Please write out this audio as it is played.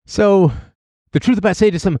So, The Truth About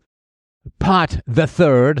Sadism, Part the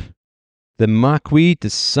Third, the Marquis de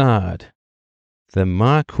Sade. The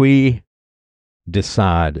Marquis de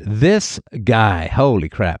Sade. This guy, holy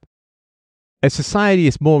crap. A society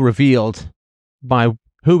is more revealed by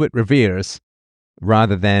who it reveres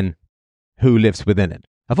rather than who lives within it.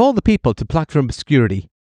 Of all the people to pluck from obscurity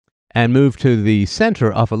and move to the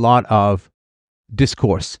center of a lot of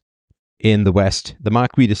discourse in the West, the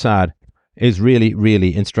Marquis de Sade is really,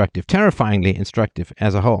 really instructive, terrifyingly instructive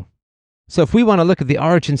as a whole. So if we want to look at the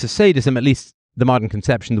origins of sadism, at least the modern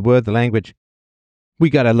conception, the word, the language, we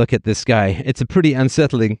got to look at this guy. It's a pretty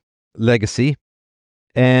unsettling legacy.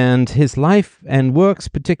 And his life and works,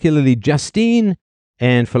 particularly Justine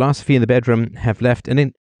and Philosophy in the Bedroom, have left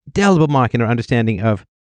an indelible mark in our understanding of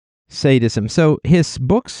sadism. So his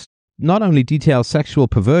books not only detail sexual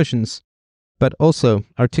perversions, but also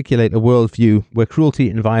articulate a worldview where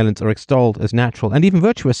cruelty and violence are extolled as natural and even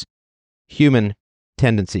virtuous human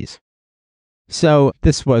tendencies. So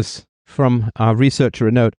this was from our researcher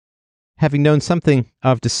a note, having known something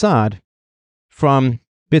of de Sade from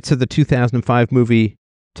bits of the 2005 movie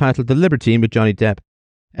titled The Libertine with Johnny Depp,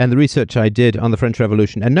 and the research I did on the French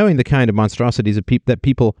Revolution, and knowing the kind of monstrosities of that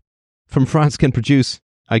people from France can produce,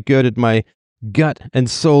 I girded my gut and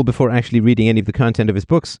soul before actually reading any of the content of his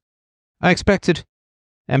books. I expected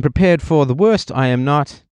and prepared for the worst. I am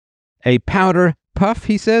not a powder puff,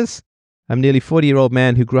 he says. I'm a nearly 40-year-old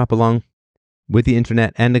man who grew up along with the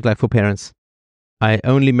internet and neglectful parents. I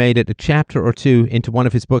only made it a chapter or two into one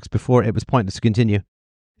of his books before it was pointless to continue.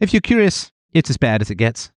 If you're curious, it's as bad as it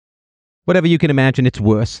gets. Whatever you can imagine, it's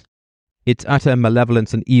worse. It's utter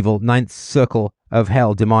malevolence and evil, ninth circle of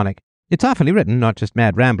hell demonic. It's awfully written, not just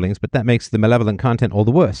mad ramblings, but that makes the malevolent content all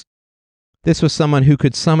the worse. This was someone who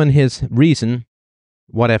could summon his reason,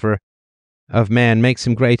 whatever, of man makes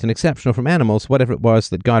him great and exceptional from animals, whatever it was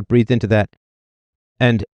that God breathed into that,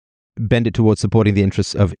 and bend it towards supporting the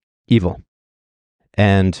interests of evil.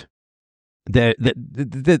 And the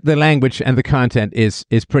language and the content is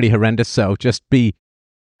pretty horrendous, so just be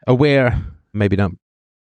aware. Maybe don't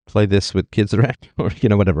play this with kids around, or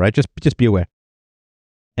whatever, right? Just be aware.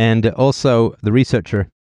 And also, the researcher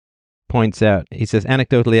points out, he says,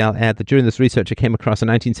 anecdotally, I'll add that during this research I came across a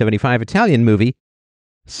 1975 Italian movie,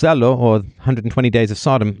 Sello, or 120 Days of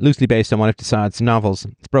Sodom, loosely based on one of de Sade's novels.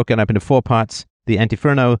 It's broken up into 4 parts. The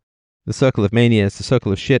Antiferno, the Circle of Manias, the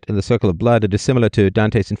Circle of Shit, and the Circle of Blood. It is similar to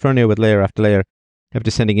Dante's Inferno, with layer after layer of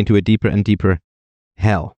descending into a deeper and deeper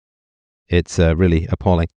hell. It's really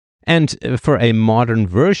appalling. And for a modern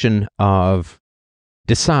version of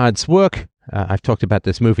de Sade's work, I've talked about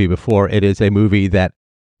this movie before. It is a movie that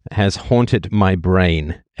has haunted my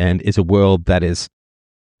brain and is a world that is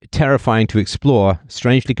terrifying to explore,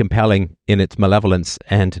 strangely compelling in its malevolence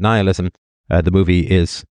and nihilism. The movie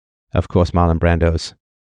is, of course, Marlon Brando's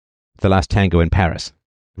The Last Tango in Paris,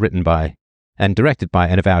 written by and directed by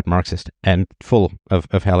an avowed Marxist and full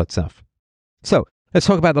of hell itself. So, let's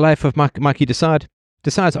talk about the life of Marquis de Sade. De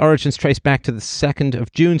Sade's origins trace back to the 2nd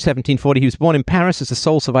of June, 1740. He was born in Paris as the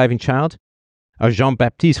sole surviving child of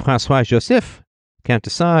Jean-Baptiste François Joseph, Count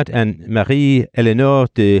de Sade, and Marie-Éléonore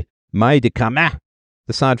de Maille de Camas.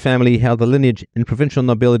 The Sade family held the lineage in provincial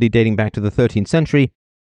nobility dating back to the 13th century,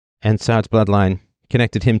 and Sade's bloodline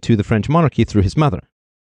connected him to the French monarchy through his mother.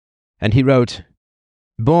 And he wrote,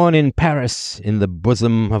 born in Paris, in the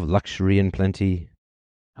bosom of luxury and plenty,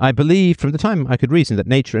 I believed from the time I could reason that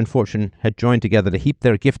nature and fortune had joined together to heap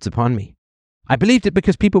their gifts upon me. I believed it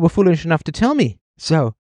because people were foolish enough to tell me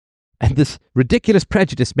so. And this ridiculous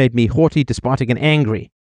prejudice made me haughty, despotic, and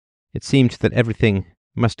angry. It seemed that everything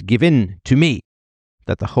must give in to me,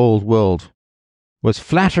 that the whole world would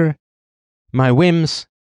flatter my whims,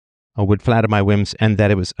 and that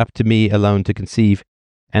it was up to me alone to conceive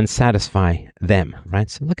and satisfy them, right?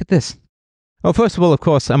 So look at this. Well, first of all, of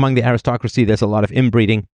course, among the aristocracy, there's a lot of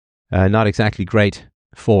inbreeding, not exactly great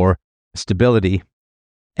for stability.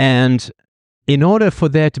 And in order for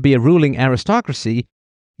there to be a ruling aristocracy,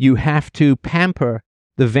 you have to pamper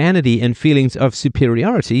the vanity and feelings of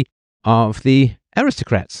superiority of the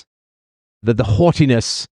aristocrats. The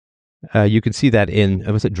haughtiness, you can see that in,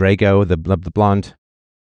 was it Drago, the blonde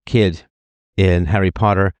kid in Harry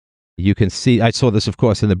Potter? You can see, I saw this, of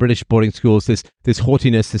course, in the British boarding schools, this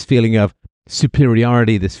haughtiness, this feeling of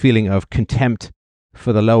superiority, this feeling of contempt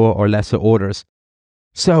for the lower or lesser orders.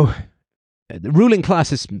 So, the ruling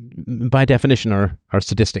classes, by definition, are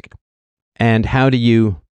sadistic. And how do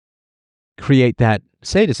you create that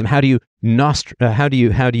sadism? How do you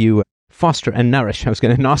foster and nourish? I was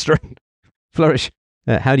going to noster, flourish.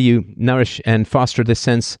 How do you nourish and foster this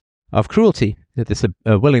sense of cruelty, this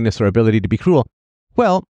willingness or ability to be cruel?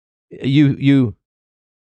 Well, you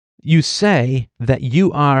say that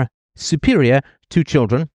you are superior to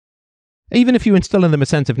children, even if you instill in them a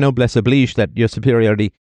sense of noblesse oblige, that your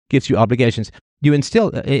superiority gives you obligations. You instill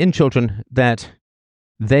in children that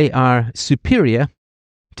they are superior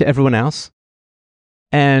to everyone else.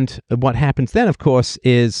 And what happens then, of course,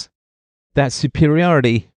 is that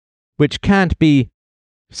superiority, which can't be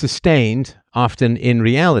sustained often in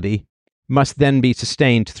reality, must then be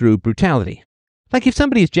sustained through brutality. Like if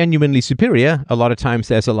somebody is genuinely superior, a lot of times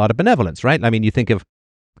there's a lot of benevolence, right? I mean, you think of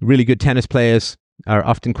really good tennis players are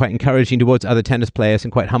often quite encouraging towards other tennis players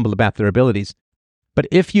and quite humble about their abilities. But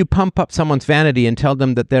if you pump up someone's vanity and tell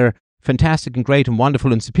them that they're fantastic and great and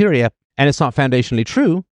wonderful and superior, and it's not foundationally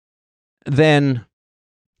true, then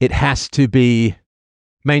it has to be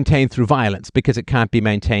maintained through violence because it can't be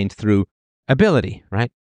maintained through ability,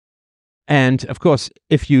 right? And of course,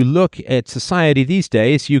 if you look at society these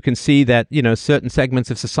days, you can see that, certain segments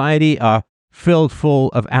of society are filled full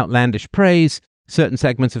of outlandish praise. Certain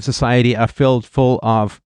segments of society are filled full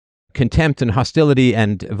of contempt and hostility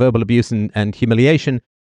and verbal abuse and humiliation.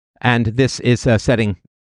 And this is setting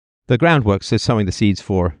the groundwork, so sowing the seeds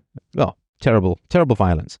for, terrible, terrible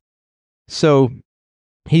violence. So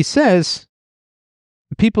he says,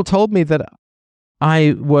 people told me that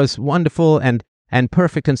I was wonderful and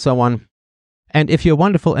perfect and so on. And if you're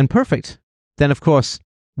wonderful and perfect, then of course,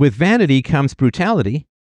 with vanity comes brutality.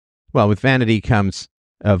 Well, with vanity comes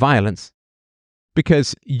violence.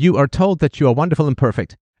 Because you are told that you are wonderful and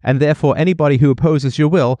perfect, and therefore anybody who opposes your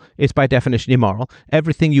will is by definition immoral.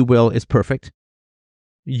 Everything you will is perfect.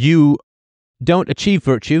 You don't achieve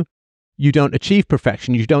virtue. You don't achieve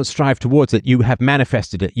perfection. You don't strive towards it. You have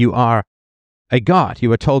manifested it. You are a God.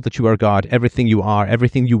 You are told that you are God. Everything you are,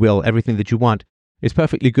 everything you will, everything that you want is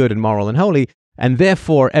perfectly good and moral and holy, and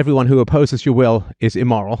therefore everyone who opposes your will is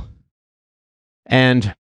immoral.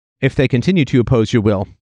 And if they continue to oppose your will,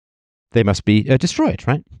 they must be destroyed,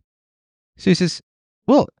 right? So he says,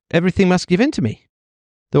 well, everything must give in to me.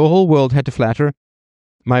 The whole world had to flatter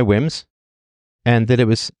my whims, and that it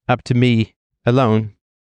was up to me alone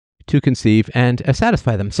to conceive and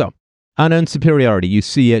satisfy them. So, unearned superiority. You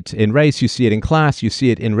see it in race, you see it in class, you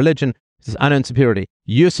see it in religion. This is unearned superiority.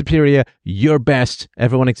 You're superior, you're best,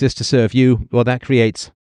 everyone exists to serve you. Well, that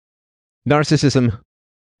creates narcissism,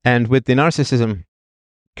 and with the narcissism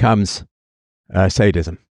comes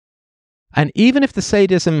sadism. And even if the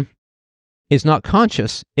sadism is not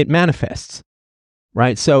conscious, it manifests,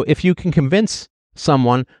 right? So if you can convince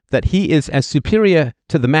someone that he is as superior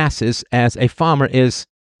to the masses as a farmer is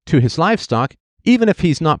to his livestock, even if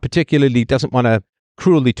he's not particularly, doesn't want to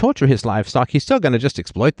cruelly torture his livestock, he's still going to just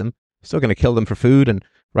exploit them, still going to kill them for food, and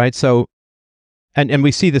right? So, and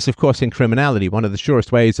we see this, of course, in criminality. One of the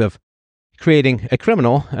surest ways of creating a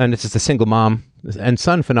criminal, and this is the single mom and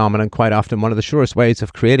son phenomenon quite often, one of the surest ways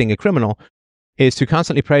of creating a criminal is to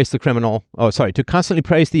constantly praise the to constantly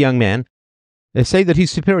praise the young man, say that he's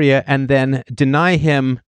superior, and then deny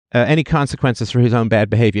him any consequences for his own bad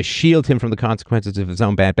behavior, shield him from the consequences of his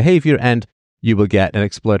own bad behavior, and you will get an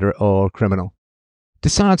exploiter or criminal. De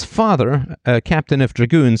Sade's father, a captain of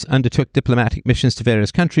dragoons, undertook diplomatic missions to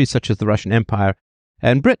various countries such as the Russian Empire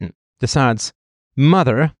and Britain. De Sade's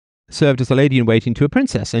mother served as a lady-in-waiting to a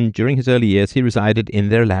princess, and during his early years he resided in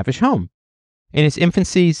their lavish home. In his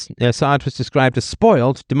infancy, Sade was described as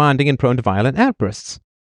spoiled, demanding, and prone to violent outbursts.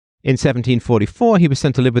 In 1744, he was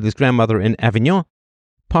sent to live with his grandmother in Avignon,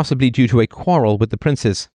 possibly due to a quarrel with the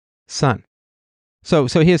prince's son. So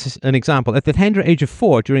here's an example. At the tender age of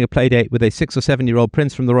 4, during a playdate with a 6 or 7-year-old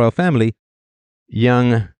prince from the royal family,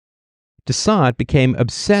 young de Sade became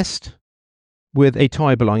obsessed with a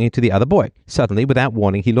toy belonging to the other boy. Suddenly, without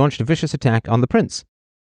warning, he launched a vicious attack on the prince.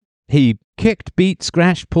 He kicked, beat,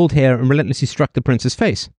 scratched, pulled hair, and relentlessly struck the prince's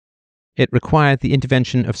face. It required the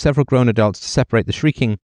intervention of several grown adults to separate the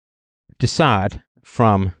shrieking de Sade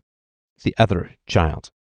from the other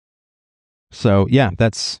child. So, yeah,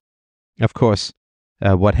 that's, of course,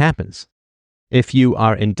 what happens. If you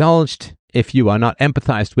are indulged, if you are not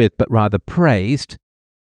empathized with, but rather praised,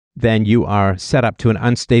 then you are set up to an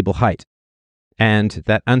unstable height. And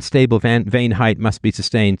that unstable vain height must be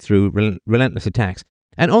sustained through relentless attacks.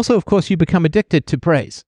 And also, of course, you become addicted to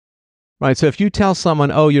praise. Right? So if you tell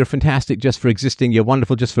someone, oh, you're fantastic just for existing, you're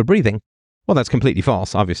wonderful just for breathing, well, that's completely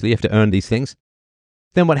false, obviously. You have to earn these things.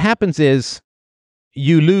 Then what happens is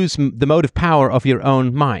you lose the motive power of your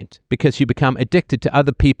own mind because you become addicted to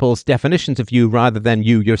other people's definitions of you rather than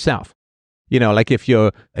you yourself. You know, like if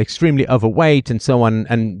you're extremely overweight and so on,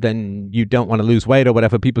 and then you don't want to lose weight or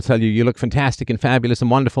whatever, people tell you you look fantastic and fabulous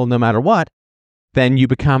and wonderful no matter what, then you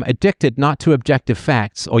become addicted not to objective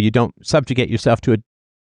facts, or you don't subjugate yourself to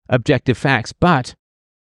objective facts, but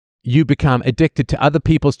you become addicted to other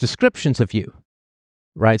people's descriptions of you,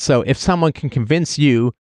 right? So if someone can convince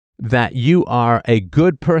you that you are a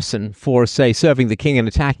good person for, say, serving the king and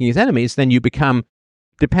attacking his enemies, then you become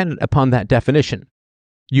dependent upon that definition.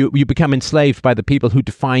 You become enslaved by the people who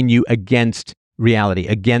define you against reality,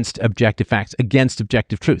 against objective facts, against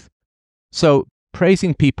objective truth. So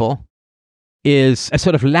praising people is a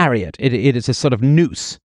sort of lariat. It is a sort of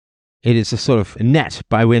noose. It is a sort of net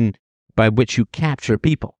by which you capture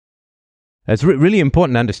people. It's really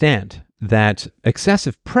important to understand that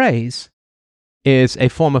excessive praise is a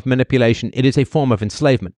form of manipulation. It is a form of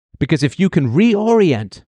enslavement. Because if you can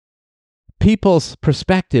reorient people's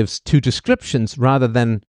perspectives to descriptions rather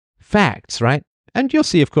than facts, right? And you'll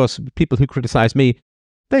see, of course, people who criticize me,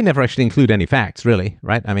 they never actually include any facts, really,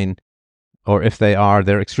 right? I mean, or if they are,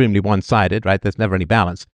 they're extremely one-sided, right? There's never any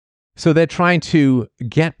balance. So they're trying to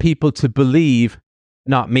get people to believe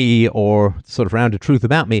not me or sort of rounded truth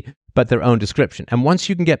about me, but their own description. And once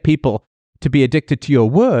you can get people to be addicted to your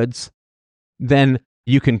words, then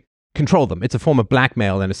you can control them. It's a form of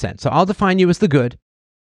blackmail in a sense. So I'll define you as the good,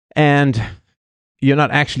 and you're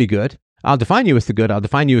not actually good. I'll define you as the good. I'll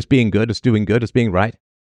define you as being good, as doing good, as being right.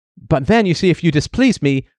 But then, you see, if you displease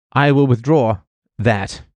me, I will withdraw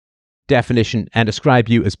that definition and ascribe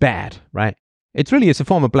you as bad, right? It really is a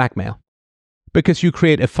form of blackmail because you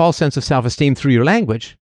create a false sense of self-esteem through your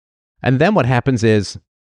language. And then what happens is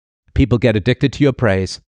people get addicted to your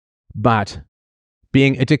praise, but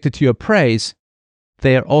being addicted to your praise,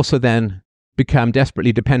 they are also then become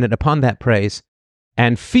desperately dependent upon that praise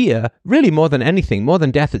and fear, really more than anything, more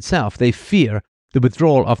than death itself, they fear the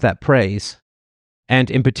withdrawal of that praise. And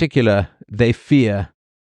in particular, they fear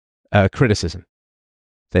criticism.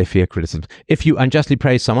 They fear criticism. If you unjustly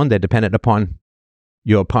praise someone, they're dependent upon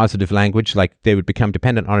your positive language, like they would become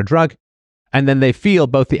dependent on a drug, and then they feel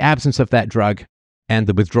both the absence of that drug and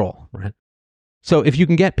the withdrawal, right? So if you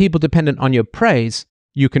can get people dependent on your praise,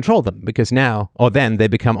 you control them, because now, or then, they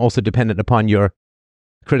become also dependent upon your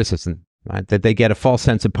criticism, right? That they get a false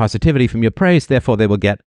sense of positivity from your praise, therefore they will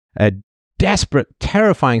get a desperate,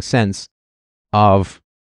 terrifying sense of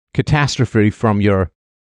catastrophe from your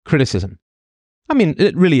criticism. I mean,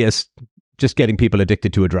 it really is just getting people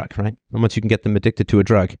addicted to a drug, right? And once you can get them addicted to a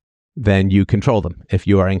drug, then you control them if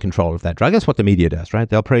you are in control of that drug. That's what the media does, right?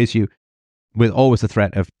 They'll praise you with always the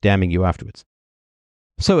threat of damning you afterwards.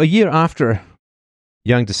 So a year after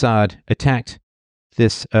young de Sade attacked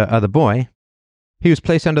this other boy, he was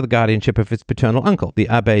placed under the guardianship of his paternal uncle, the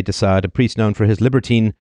Abbé de Sade, a priest known for his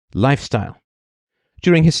libertine lifestyle.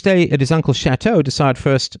 During his stay at his uncle's chateau, de Sade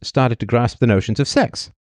first started to grasp the notions of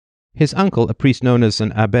sex. His uncle, a priest known as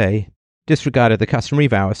an abbé, disregarded the customary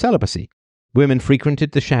vow of celibacy. Women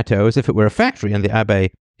frequented the chateau as if it were a factory, and the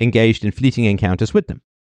abbé engaged in fleeting encounters with them.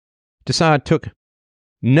 De Sade took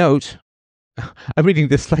note. I'm reading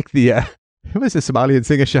this like the who is the Somalian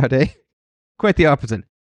singer Sade? Quite the opposite.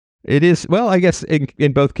 It is, well, I guess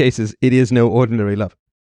in both cases, it is no ordinary love.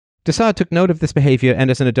 De Sade took note of this behavior,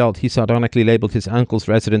 and as an adult, he sardonically labeled his uncle's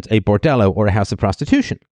residence a bordello, or a house of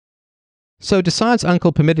prostitution. So de Sade's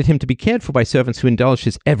uncle permitted him to be cared for by servants who indulged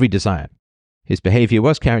his every desire. His behavior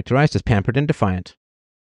was characterized as pampered and defiant.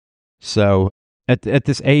 So at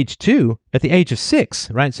this age too, at the age of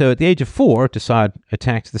 6, right? So at the age of 4, de Sade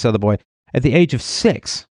attacked this other boy. At the age of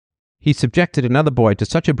 6, he subjected another boy to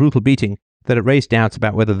such a brutal beating that it raised doubts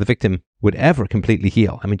about whether the victim would ever completely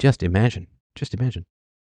heal. I mean, just imagine. Just imagine.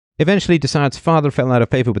 Eventually, de Sade's father fell out of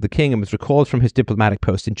favor with the king and was recalled from his diplomatic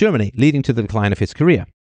post in Germany, leading to the decline of his career.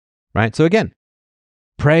 Right? So again,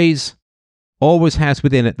 praise always has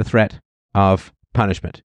within it the threat of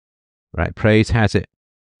punishment. Right? Praise has it.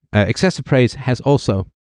 Excessive praise has also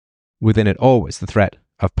within it always the threat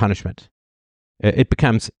of punishment. It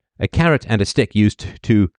becomes a carrot and a stick used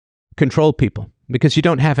to control people because you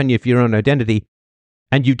don't have any of your own identity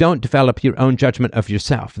and you don't develop your own judgment of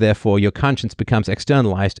yourself. Therefore, your conscience becomes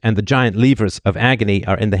externalized and the giant levers of agony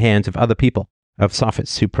are in the hands of other people, of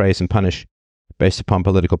sophists who praise and punish based upon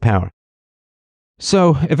political power.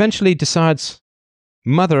 So eventually de Sade's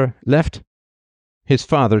mother left his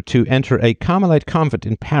father to enter a Carmelite convent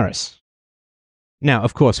in Paris. Now,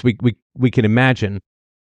 of course, we can imagine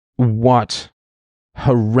what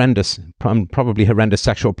horrendous, probably horrendous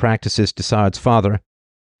sexual practices de Sade's father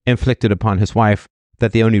inflicted upon his wife,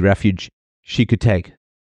 that the only refuge she could take,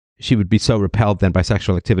 she would be so repelled then by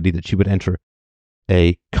sexual activity that she would enter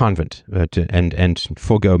a convent and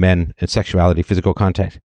forego men and sexuality, physical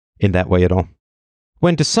contact in that way at all.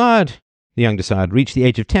 When de Sade, the young de Sade, reached the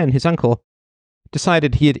age of 10, his uncle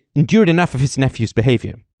decided he had endured enough of his nephew's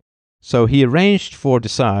behavior. So he arranged for de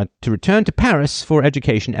Sade to return to Paris for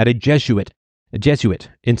education at a Jesuit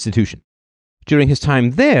institution. During his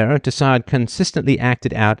time there, de Sade consistently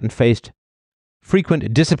acted out and faced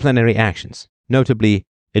frequent disciplinary actions, notably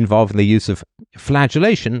involving the use of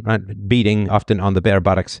flagellation, right, beating often on the bare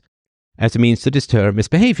buttocks, as a means to deter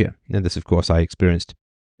misbehavior. And this, of course, I experienced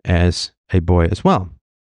as a boy as well.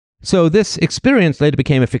 So this experience later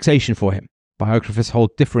became a fixation for him. Biographers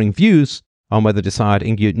hold differing views on whether de Sade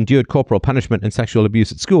endured corporal punishment and sexual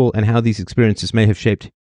abuse at school and how these experiences may have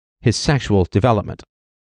shaped his sexual development.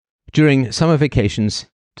 During summer vacations,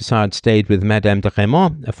 de Sade stayed with Madame de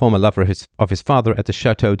Raymond, a former lover of his father, at the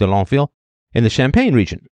Château de Longueville in the Champagne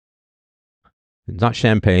region. Not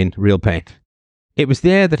champagne, real pain. It was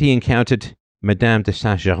there that he encountered Madame de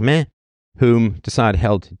Saint-Germain, whom de Sade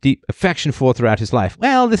held deep affection for throughout his life.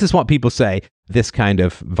 Well, this is what people say. This kind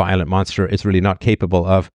of violent monster is really not capable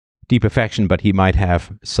of deep affection, but he might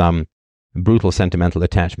have some brutal sentimental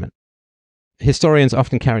attachment. Historians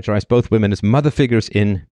often characterize both women as mother figures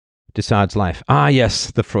in de Sade's life. Ah,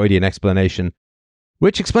 yes, the Freudian explanation,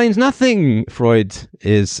 which explains nothing. Freud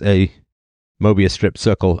is a Mobius strip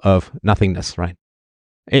circle of nothingness, right?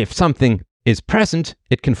 If something is present,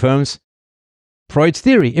 it confirms Freud's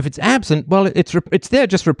theory. If it's absent, well, it's there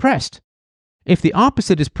just repressed. If the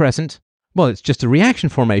opposite is present, well, it's just a reaction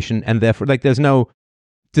formation, and therefore, there's no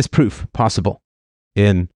disproof possible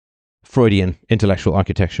in Freudian intellectual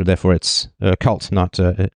architecture. Therefore, it's a cult, not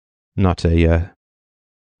a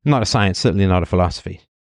science, certainly not a philosophy.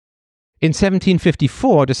 In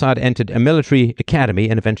 1754, de Sade entered a military academy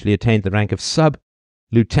and eventually attained the rank of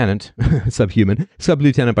sub-lieutenant,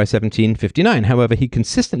 sub-lieutenant by 1759. However, he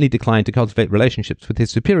consistently declined to cultivate relationships with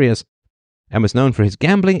his superiors and was known for his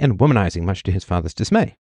gambling and womanizing, much to his father's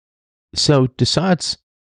dismay. So de Sade's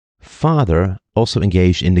father also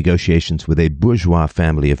engaged in negotiations with a bourgeois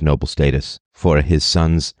family of noble status for his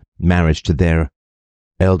son's marriage to their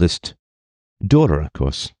eldest daughter. Of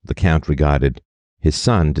course, the Count regarded his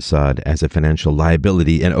son, de Sade, as a financial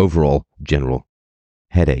liability and overall general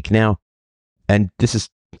headache. Now, and this is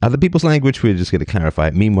other people's language, we're just going to clarify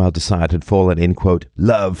it. Meanwhile, de Sade had fallen in, quote,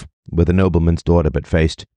 love with a nobleman's daughter, but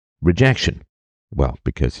faced rejection. Well,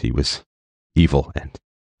 because he was evil and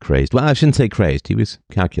crazed. Well, I shouldn't say crazed. He was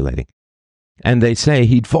calculating. And they say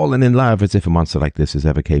he'd fallen in love, as if a monster like this is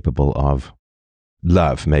ever capable of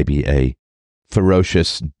love. Maybe a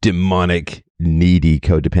ferocious, demonic, needy,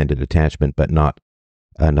 codependent attachment, but not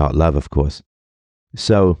love, of course.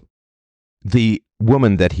 So the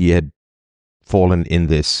woman that he had fallen in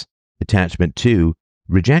this attachment to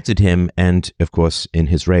rejected him, and, of course, in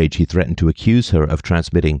his rage, he threatened to accuse her of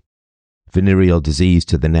transmitting venereal disease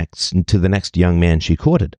to the next young man she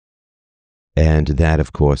courted. And that,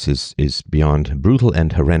 of course, is beyond brutal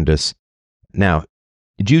and horrendous. Now,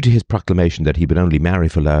 due to his proclamation that he would only marry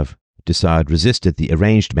for love, de Sade resisted the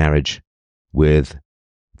arranged marriage with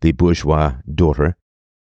the bourgeois daughter,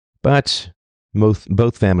 but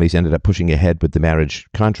both families ended up pushing ahead with the marriage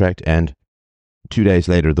contract, and 2 days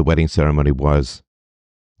later the wedding ceremony was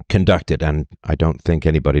conducted. And I don't think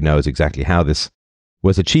anybody knows exactly how this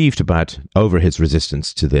was achieved, but over his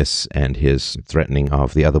resistance to this and his threatening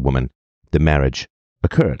of the other woman, the marriage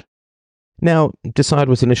occurred. Now, de Sade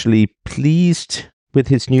was initially pleased with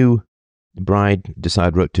his new bride. De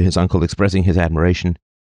Sade wrote to his uncle expressing his admiration.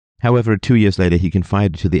 However, 2 years later, he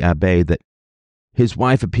confided to the abbé that his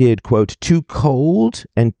wife appeared, quote, too cold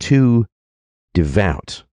and too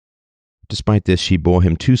devout. Despite this, she bore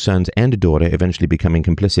him 2 sons and a daughter, eventually becoming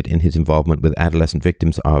complicit in his involvement with adolescent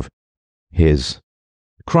victims of his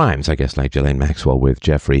crimes, I guess, like Ghislaine Maxwell with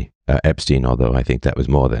Jeffrey Epstein, although I think that was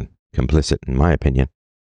more than complicit, in my opinion.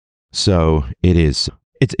 So it's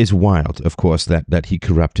wild, of course, that he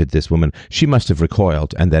corrupted this woman. She must have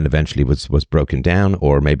recoiled and then eventually was broken down,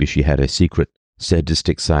 or maybe she had a secret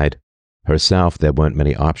sadistic side herself. There weren't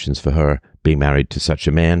many options for her being married to such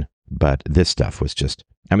a man, but this stuff was just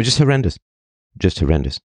horrendous. Just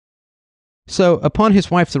horrendous. So, upon his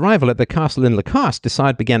wife's arrival at the castle in Lacoste, de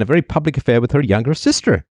Sade began a very public affair with her younger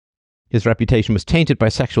sister. His reputation was tainted by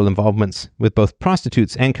sexual involvements with both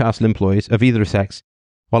prostitutes and castle employees of either sex,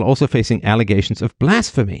 while also facing allegations of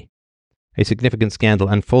blasphemy. A significant scandal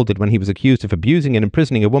unfolded when he was accused of abusing and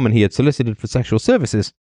imprisoning a woman he had solicited for sexual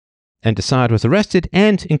services, and de Sade was arrested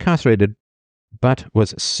and incarcerated, but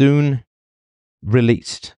was soon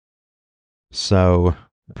released. So,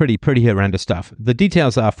 pretty horrendous stuff. The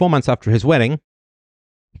details are 4 months after his wedding,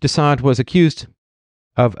 de Sade was accused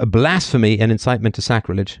of blasphemy and incitement to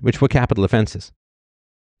sacrilege, which were capital offenses.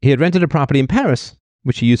 He had rented a property in Paris,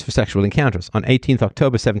 which he used for sexual encounters. On 18th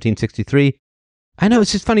October 1763, I know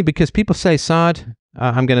it's just funny because people say Sade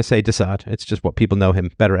I'm going to say de Sade. It's just what people know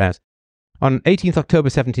him better as. On 18th October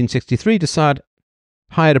 1763, de Sade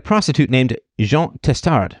hired a prostitute named Jean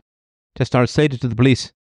Testard. Testard stated to the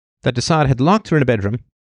police that de Sade had locked her in a bedroom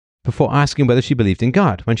before asking whether she believed in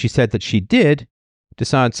God. When she said that she did, de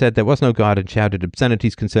Sade said there was no God and shouted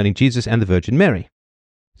obscenities concerning Jesus and the Virgin Mary.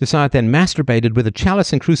 De Sade then masturbated with a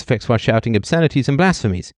chalice and crucifix while shouting obscenities and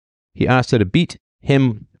blasphemies. He asked her to beat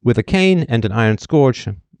him with a cane and an iron scourge,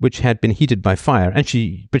 which had been heated by fire,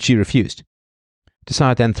 but she refused. De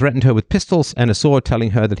Sade then threatened her with pistols and a sword,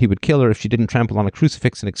 telling her that he would kill her if she didn't trample on a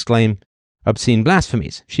crucifix and exclaim obscene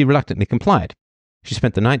blasphemies. She reluctantly complied. She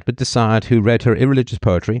spent the night with de Sade, who read her irreligious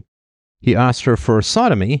poetry. He asked her for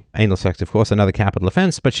sodomy, anal sex, of course, another capital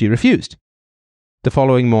offense, but she refused. The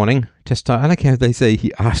following morning, Testard, I like how they say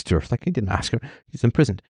he asked her. Like, he didn't ask her. He's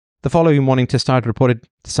imprisoned. The following morning, Testard reported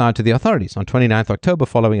de Sade to the authorities. On 29th October,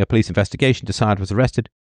 following a police investigation, de Sade was arrested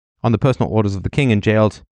on the personal orders of the king and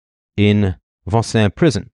jailed in Vincennes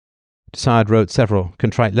prison. De Sade wrote several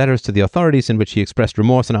contrite letters to the authorities in which he expressed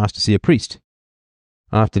remorse and asked to see a priest.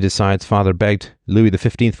 After de Sade's father begged Louis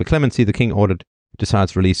XV for clemency, the king ordered de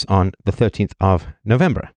Sade's release on the 13th of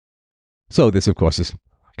November. So this, of course, is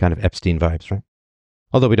kind of Epstein vibes, right?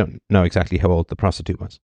 Although we don't know exactly how old the prostitute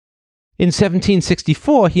was. In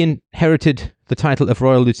 1764, he inherited the title of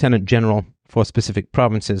Royal Lieutenant General for specific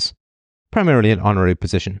provinces, primarily an honorary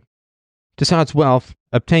position. De Sade's wealth,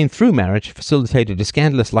 obtained through marriage, facilitated a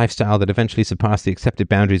scandalous lifestyle that eventually surpassed the accepted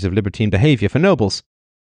boundaries of libertine behavior for nobles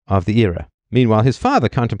of the era. Meanwhile, his father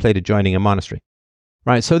contemplated joining a monastery.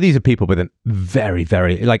 Right, so these are people with a very,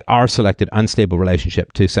 very, R-selected, unstable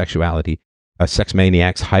relationship to sexuality. Sex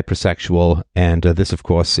maniacs, hypersexual, and this, of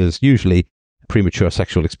course, is usually premature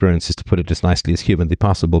sexual experiences, to put it as nicely as humanly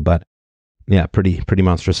possible, but yeah, pretty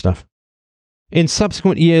monstrous stuff. In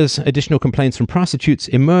subsequent years, additional complaints from prostitutes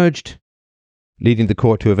emerged, leading the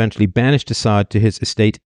court to eventually banish de Sade to his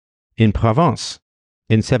estate in Provence.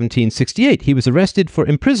 In 1768, he was arrested for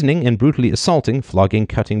imprisoning and brutally assaulting, flogging,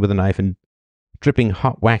 cutting with a knife, and dripping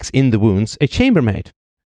hot wax in the wounds, a chambermaid.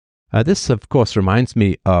 This, of course, reminds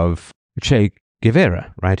me of Che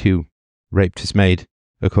Guevara, right, who raped his maid,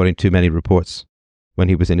 according to many reports, when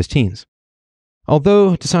he was in his teens.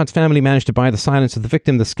 Although de Sade's family managed to buy the silence of the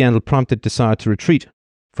victim, the scandal prompted de Sade to retreat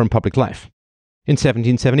from public life. In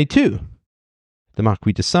 1772, the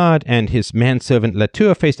Marquis de Sade and his manservant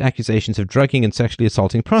Latour faced accusations of drugging and sexually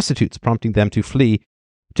assaulting prostitutes, prompting them to flee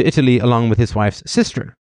to Italy along with his wife's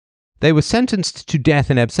sister. They were sentenced to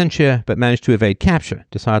death in absentia, but managed to evade capture.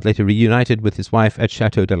 De Sade later reunited with his wife at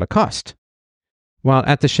Chateau de la Coste. While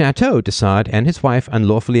at the chateau, de Sade and his wife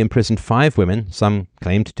unlawfully imprisoned 5 women, some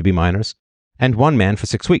claimed to be minors, and 1 man for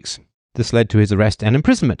 6 weeks. This led to his arrest and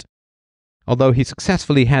imprisonment. Although he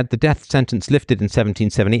successfully had the death sentence lifted in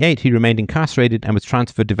 1778, he remained incarcerated and was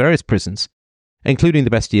transferred to various prisons, including the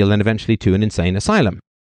Bastille and eventually to an insane asylum.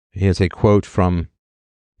 Here's a quote from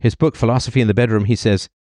his book, Philosophy in the Bedroom. He says,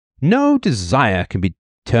 "No desire can be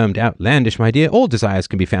termed outlandish, my dear. All desires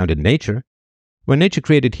can be found in nature. When nature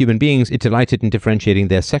created human beings, it delighted in differentiating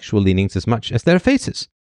their sexual leanings as much as their faces.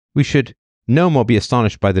 We should no more be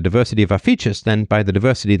astonished by the diversity of our features than by the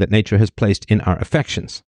diversity that nature has placed in our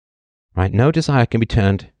affections." Right? No desire can be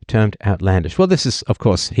termed outlandish. Well, this is, of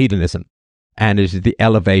course, hedonism, and it is the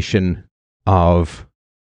elevation of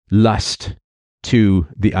lust to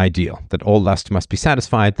the ideal, that all lust must be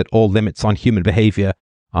satisfied, that all limits on human behavior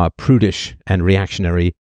are prudish and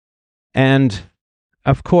reactionary. And,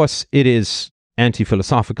 of course, it is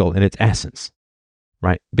anti-philosophical in its essence,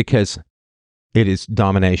 right? Because it is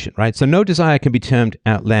domination, right? So no desire can be termed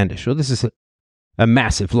outlandish. Well, this is a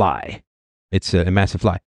massive lie. It's a massive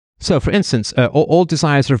lie. So, for instance, all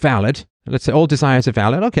desires are valid. Let's say all desires are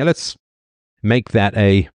valid. Okay, let's make that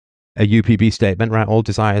a UPB statement, right? All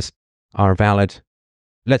desires are valid.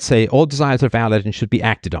 Let's say all desires are valid and should be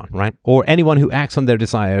acted on, right? Or anyone who acts on their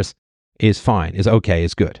desires is fine, is okay,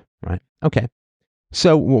 is good, right? Okay.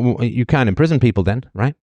 So you can't imprison people then,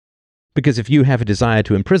 right? Because if you have a desire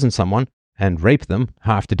to imprison someone and rape them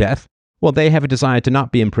half to death, well, they have a desire to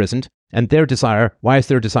not be imprisoned, and their desire, why is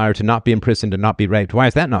their desire to not be imprisoned and not be raped? Why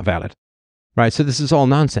is that not valid? Right? So this is all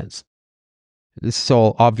nonsense. This is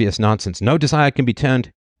all obvious nonsense. No desire can be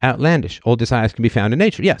termed outlandish. All desires can be found in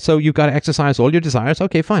nature. Yeah, so you've got to exercise all your desires.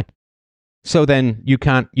 Okay, fine. So then you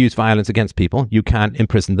can't use violence against people. You can't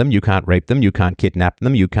imprison them. You can't rape them. You can't kidnap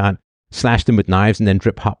them. You can't slash them with knives and then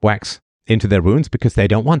drip hot wax into their wounds because they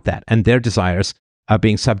don't want that. And their desires are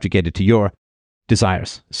being subjugated to your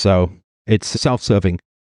desires. So it's self-serving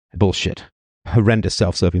bullshit. Horrendous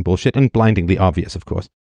self-serving bullshit, and blindingly obvious, of course.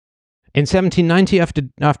 In 1790,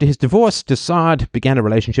 after his divorce, de Sade began a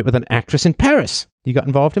relationship with an actress in Paris. He got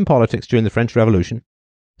involved in politics during the French Revolution,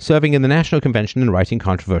 serving in the National Convention and writing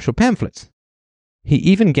controversial pamphlets. He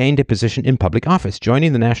even gained a position in public office,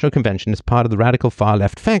 joining the National Convention as part of the radical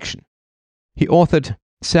far-left faction. He authored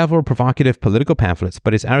several provocative political pamphlets,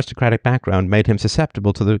 but his aristocratic background made him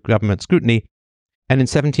susceptible to the government scrutiny, and in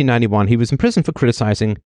 1791 he was imprisoned for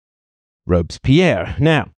criticizing Robespierre.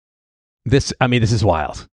 Now, this is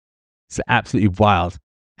wild. It's absolutely wild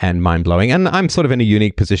and mind-blowing, and I'm sort of in a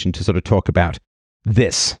unique position to sort of talk about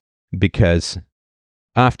this, because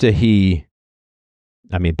after he,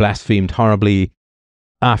 blasphemed horribly,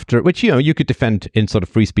 which, you could defend in sort of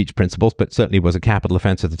free speech principles, but certainly was a capital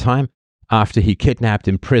offense at the time, after he kidnapped,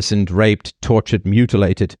 imprisoned, raped, tortured,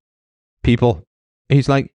 mutilated people, he's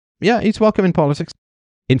like, yeah, he's welcome in politics.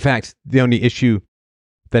 In fact, the only issue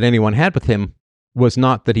that anyone had with him was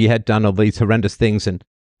not that he had done all these horrendous things and,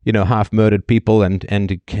 half murdered people and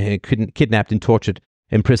kidnapped and tortured,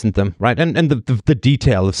 imprisoned them, right? And the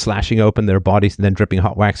detail of slashing open their bodies and then dripping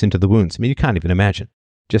hot wax into the wounds. You can't even imagine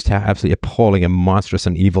just how absolutely appalling and monstrous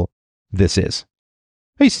and evil this is.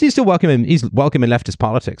 He's still welcome in. He's welcome in leftist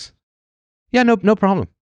politics. Yeah, no problem.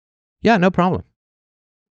 Yeah, no problem.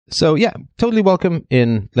 So yeah, totally welcome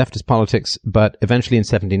in leftist politics, but eventually in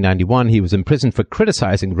 1791 he was imprisoned for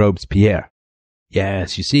criticizing Robespierre.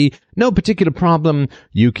 Yes, you see, no particular problem.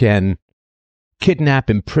 You can kidnap,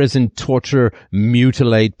 imprison, torture,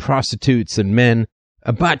 mutilate prostitutes and men,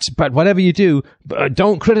 but whatever you do,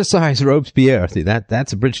 don't criticize Robespierre. See,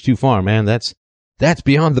 that's a bridge too far, man. That's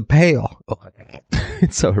beyond the pale.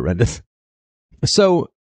 It's so horrendous. So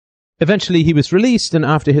eventually he was released, and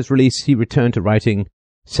after his release he returned to writing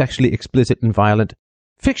sexually explicit and violent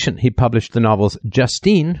fiction. He published the novels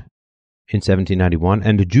Justine in 1791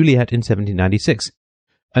 and Juliet in 1796,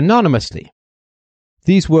 anonymously.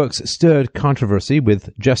 These works stirred controversy,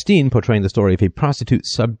 with Justine portraying the story of a prostitute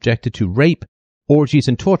subjected to rape, orgies,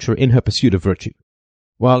 and torture in her pursuit of virtue,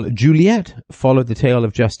 while Juliet followed the tale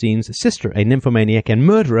of Justine's sister, a nymphomaniac and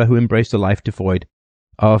murderer who embraced a life devoid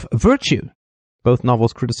of virtue. Both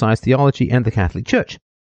novels criticized theology and the Catholic Church.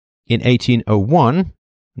 In 1801,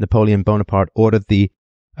 Napoleon Bonaparte ordered the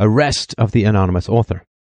arrest of the anonymous author.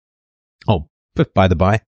 Oh, but by the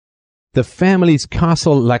by, the family's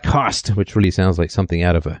Castle Lacoste, which really sounds like something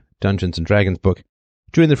out of a Dungeons and Dragons book.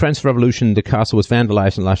 During the French Revolution, the castle was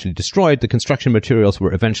vandalized and largely destroyed. The construction materials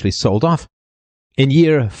were eventually sold off. In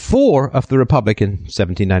year 4 of the Republic, in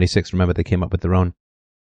 1796, remember they came up with their own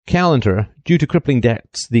calendar, due to crippling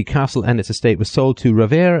debts, the castle and its estate was sold to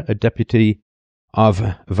Ravère, a deputy of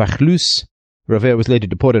Vaucluse. Ravère was later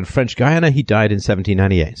deported to French Guiana. He died in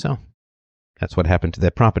 1798, so that's what happened to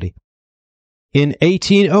their property. In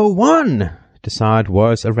 1801, de Sade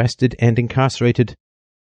was arrested and incarcerated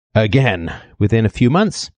again. Within a few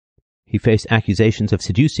months, he faced accusations of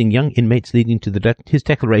seducing young inmates, leading to his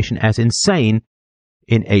declaration as insane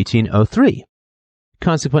in 1803.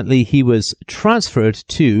 Consequently, he was transferred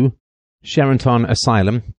to Charenton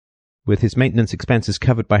Asylum, with his maintenance expenses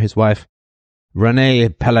covered by his wife,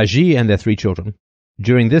 Renée Pelagie, and their 3 children.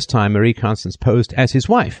 During this time, Marie Constance posed as his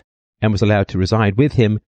wife and was allowed to reside with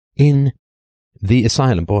him in the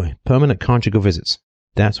asylum. Boy, permanent conjugal visits.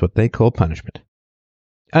 That's what they call punishment.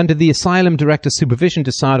 Under the asylum director's supervision,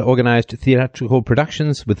 de Sade organized theatrical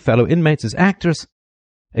productions with fellow inmates as actors,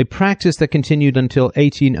 a practice that continued until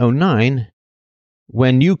 1809,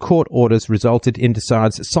 when new court orders resulted in de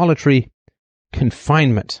Sade's solitary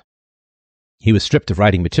confinement. He was stripped of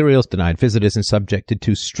writing materials, denied visitors, and subjected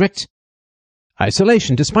to strict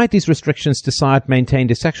isolation. Despite these restrictions, de Sade maintained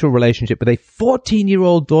a sexual relationship with a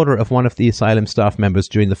 14-year-old daughter of one of the asylum staff members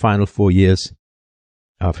during the final 4 years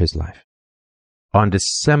of his life. On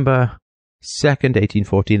December 2nd,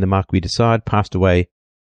 1814, the Marquis de Sade passed away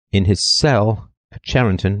in his cell at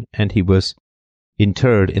Charenton, and he was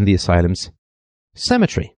interred in the asylum's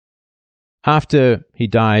cemetery. After he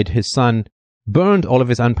died, his son burned all of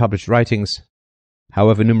his unpublished writings.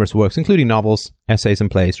 However, numerous works, including novels, essays, and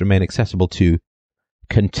plays, remain accessible to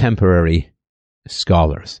contemporary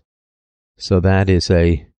scholars. So that is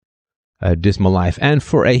a dismal life. And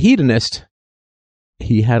for a hedonist,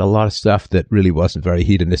 he had a lot of stuff that really wasn't very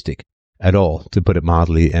hedonistic at all, to put it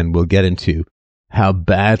mildly, and we'll get into how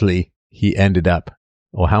badly he ended up,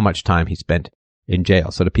 or how much time he spent in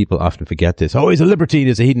jail. So the people often forget this. Oh, he's a libertine,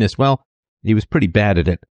 he's a hedonist. Well, he was pretty bad at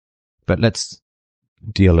it. But let's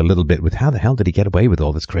deal a little bit with how the hell did he get away with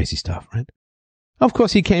all this crazy stuff, right? Of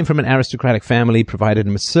course, he came from an aristocratic family, provided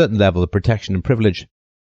him a certain level of protection and privilege.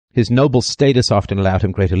 His noble status often allowed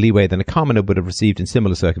him greater leeway than a commoner would have received in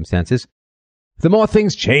similar circumstances. the more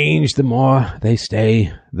things change, the more they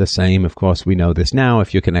stay the same. Of course, we know this now.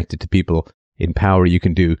 If you're connected to people in power, you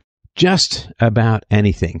can do just about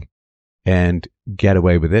anything and get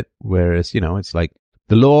away with it. Whereas, it's like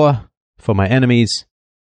the law for my enemies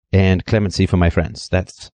and clemency for my friends.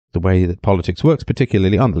 That's the way that politics works,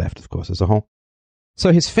 particularly on the left, of course, as a whole.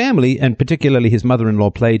 So his family, and particularly his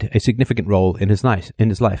mother-in-law, played a significant role in his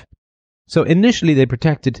life. So initially they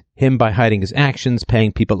protected him by hiding his actions,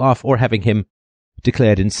 paying people off, or having him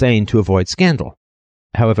declared insane to avoid scandal.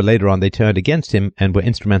 However, later on they turned against him and were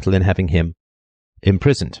instrumental in having him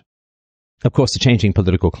imprisoned. Of course, the changing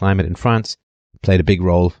political climate in France played a big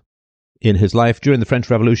role in his life. During the French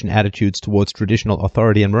Revolution, attitudes towards traditional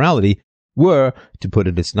authority and morality were, to put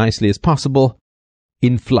it as nicely as possible,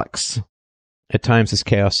 in flux. At times, this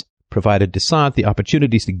chaos provided de Sade the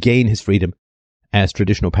opportunities to gain his freedom as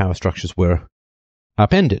traditional power structures were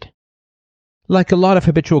upended. Like a lot of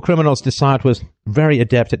habitual criminals, de Sade was very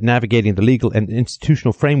adept at navigating the legal and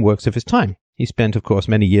institutional frameworks of his time. He spent, of course,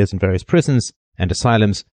 many years in various prisons and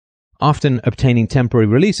asylums, often obtaining temporary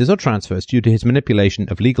releases or transfers due to his manipulation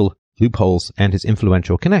of legal loopholes and his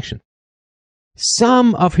influential connection.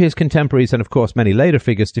 Some of his contemporaries, and of course many later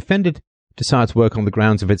figures, defended de Sade's work on the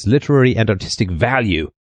grounds of its literary and artistic value,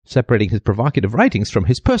 separating his provocative writings from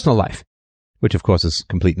his personal life, which of course is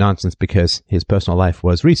complete nonsense because his personal life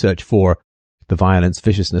was research for the violence,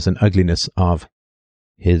 viciousness, and ugliness of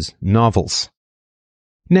his novels.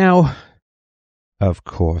 Now, of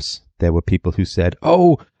course, there were people who said,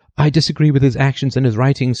 "Oh, I disagree with his actions and his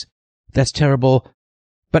writings. That's terrible."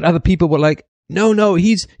 But other people were like, No,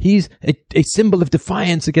 he's a symbol of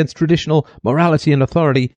defiance against traditional morality and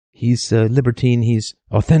authority. He's libertine, he's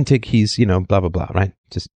authentic, he's, blah, blah, blah, right?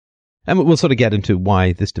 And we'll sort of get into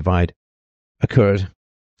why this divide occurred.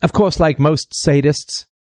 Of course, like most sadists,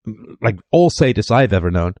 like all sadists I've ever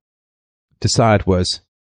known, de Sade was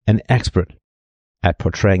an expert at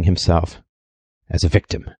portraying himself as a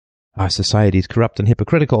victim. Our society is corrupt and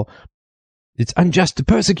hypocritical. It's unjust to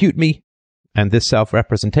persecute me. And this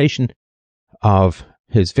self-representation of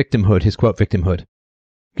his victimhood, his quote victimhood,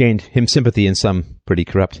 gained him sympathy in some pretty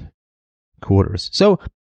corrupt quarters. So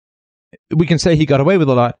we can say he got away with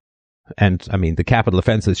a lot, and I mean the capital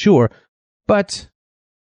offenses, sure, but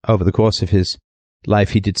over the course of his life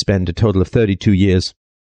he did spend a total of 32 years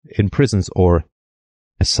in prisons or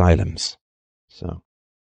asylums. So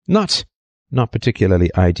not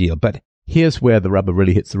particularly ideal, but here's where the rubber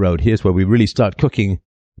really hits the road. Here's where we really start cooking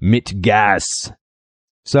mit gas.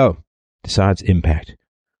 So, de Sade's impact.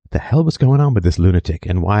 What the hell was going on with this lunatic,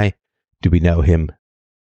 and why do we know him?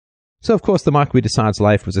 So, of course, the Marquis de Sade's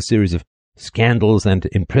life was a series of scandals and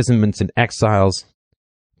imprisonments and exiles,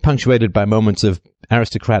 punctuated by moments of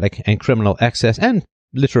aristocratic and criminal excess and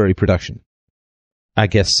literary production. I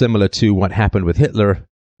guess similar to what happened with Hitler,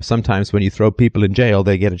 sometimes when you throw people in jail,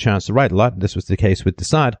 they get a chance to write a lot. This was the case with de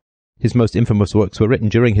Sade. His most infamous works were written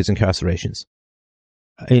during his incarcerations.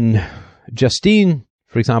 In Justine,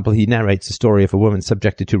 for example, he narrates the story of a woman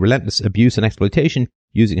subjected to relentless abuse and exploitation,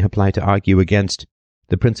 using her plight to argue against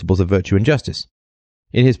the principles of virtue and justice.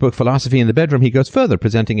 In his book Philosophy in the Bedroom, he goes further,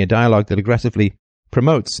 presenting a dialogue that aggressively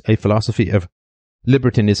promotes a philosophy of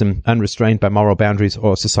libertinism unrestrained by moral boundaries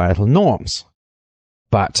or societal norms.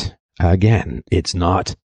 But, again, it's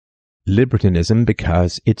not libertinism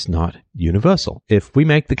because it's not universal. If we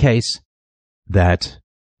make the case that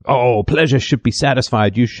pleasure should be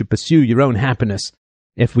satisfied, you should pursue your own happiness.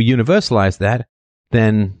 If we universalize that,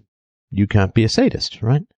 then you can't be a sadist,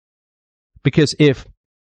 right? Because if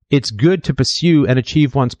it's good to pursue and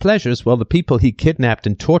achieve one's pleasures, well, the people he kidnapped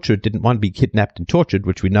and tortured didn't want to be kidnapped and tortured,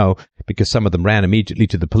 which we know because some of them ran immediately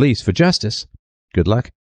to the police for justice. Good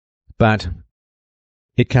luck. But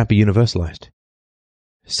it can't be universalized.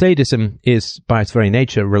 Sadism is, by its very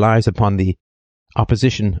nature, relies upon the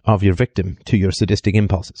opposition of your victim to your sadistic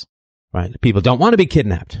impulses, right? People don't want to be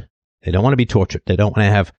kidnapped. They don't want to be tortured. They don't want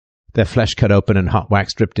to have their flesh cut open and hot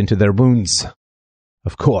wax dripped into their wounds.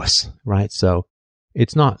 Of course, right? So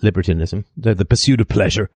it's not libertinism. The pursuit of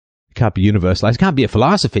pleasure. It can't be universalized. It can't be a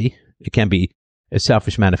philosophy. It can be a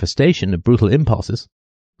selfish manifestation of brutal impulses,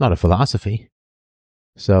 not a philosophy.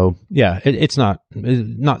 So, yeah, it's not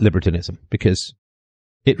libertinism because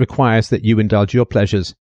it requires that you indulge your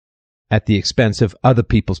pleasures at the expense of other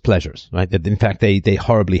people's pleasures, right? That in fact, they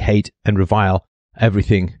horribly hate and revile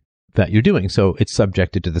everything that you're doing. So it's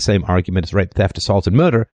subjected to the same argument as rape, theft, assault, and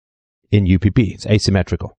murder in UPP. It's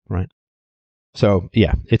asymmetrical, right? So,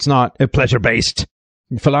 yeah, it's not a pleasure-based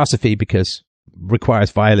philosophy because it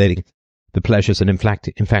requires violating the pleasures and, in fact,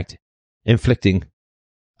 inflicting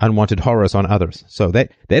unwanted horrors on others. So they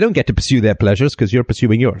don't get to pursue their pleasures because you're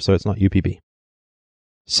pursuing yours. So it's not UPP.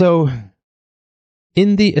 So,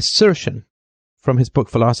 in the assertion from his book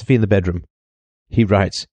Philosophy in the Bedroom, he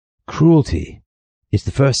writes, "Cruelty is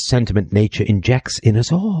the first sentiment nature injects in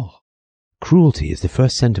us all." Cruelty is the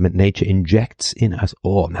first sentiment nature injects in us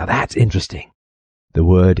all. Now that's interesting. The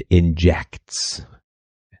word injects.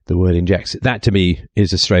 The word injects. That to me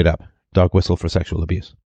is a straight up dog whistle for sexual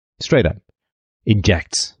abuse. Straight up.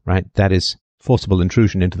 Injects, right? That is forcible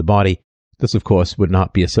intrusion into the body. This, of course, would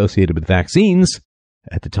not be associated with vaccines.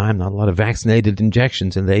 At the time, not a lot of vaccinated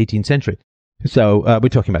injections in the 18th century. So we're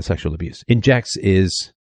talking about sexual abuse. Injects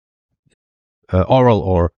is oral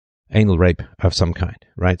or anal rape of some kind,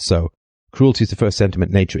 right? So cruelty is the first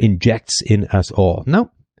sentiment nature injects in us all.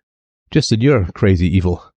 No, just in your crazy,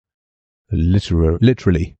 evil,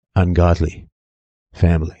 literally ungodly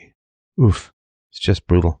family. Oof, it's just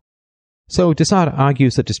brutal. So de Sade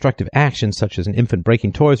argues that destructive actions such as an infant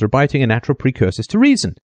breaking toys or biting are natural precursors to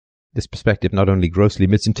reason. This perspective not only grossly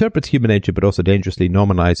misinterprets human nature but also dangerously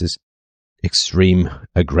normalizes extreme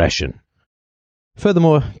aggression.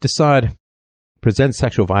 Furthermore, de Sade presents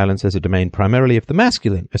sexual violence as a domain primarily of the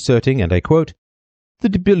masculine, asserting, and I quote, "The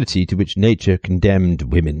debility to which nature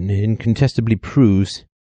condemned women incontestably proves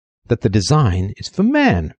that the design is for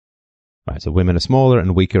man." Right, so women are smaller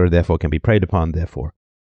and weaker, therefore can be preyed upon, therefore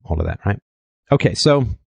all of that, right? Okay, so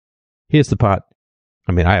here's the part.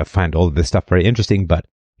 I mean, I find all of this stuff very interesting, but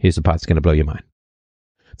here's the part that's going to blow your mind.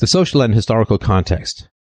 The social and historical context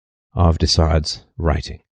of de Sade's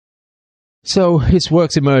writing. So his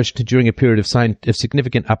works emerged during a period of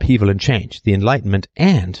significant upheaval and change, the Enlightenment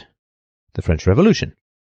and the French Revolution.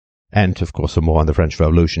 And, of course, for more on the French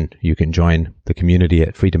Revolution, you can join the community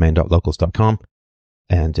at freedomain.locals.com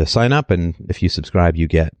and sign up. And if you subscribe, you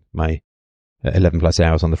get my 11 plus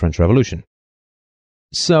hours on the French Revolution.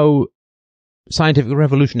 So, scientific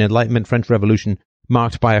revolution, Enlightenment, French Revolution,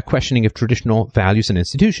 marked by a questioning of traditional values and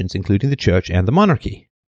institutions, including the church and the monarchy.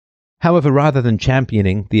 However, rather than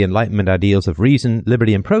championing the Enlightenment ideals of reason,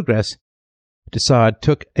 liberty, and progress, de Sade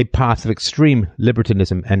took a path of extreme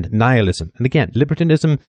libertinism and nihilism. And again,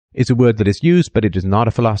 libertinism is a word that is used, but it is not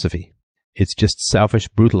a philosophy. It's just selfish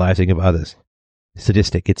brutalizing of others.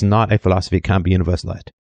 Sadistic. It's not a philosophy. It can't be universalized.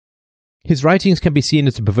 His writings can be seen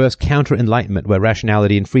as a perverse counter-enlightenment where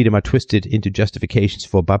rationality and freedom are twisted into justifications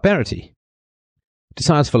for barbarity. De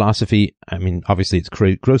Sade's philosophy, I mean, obviously it's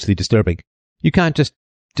grossly disturbing. You can't just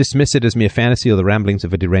dismiss it as mere fantasy or the ramblings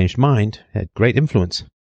of a deranged mind. It had great influence.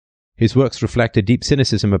 His works reflect a deep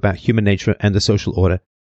cynicism about human nature and the social order,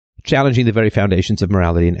 challenging the very foundations of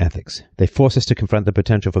morality and ethics. They force us to confront the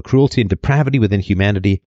potential for cruelty and depravity within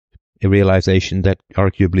humanity, a realization that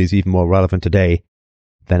arguably is even more relevant today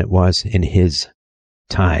than it was in his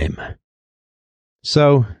time.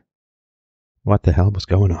 So, what the hell was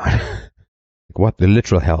going on? What the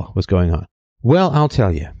literal hell was going on? Well, I'll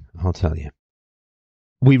tell you.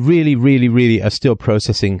 We really are still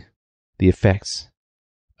processing the effects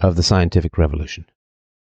of the scientific revolution.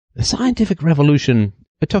 The scientific revolution,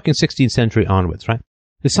 we're talking 16th century onwards, right?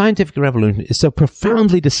 The scientific revolution is so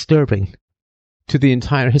profoundly disturbing to the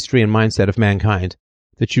entire history and mindset of mankind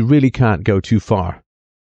that you really can't go too far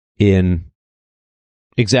in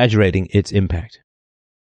exaggerating its impact.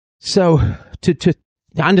 So, to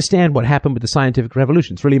understand what happened with the scientific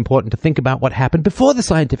revolution, it's really important to think about what happened before the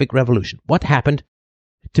scientific revolution. What happened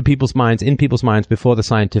to people's minds, in people's minds before the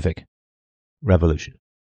scientific revolution?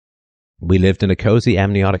 We lived in a cozy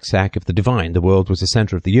amniotic sac of the divine. The world was the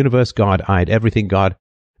center of the universe. God eyed everything. God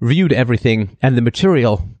viewed everything. And the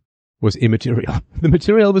material was immaterial. The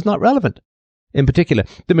material was not relevant. In particular,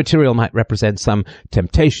 the material might represent some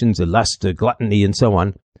temptations, a lust, a gluttony, and so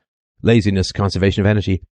on, laziness, conservation of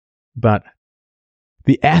energy. But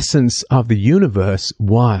the essence of the universe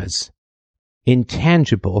was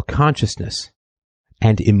intangible consciousness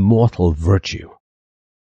and immortal virtue,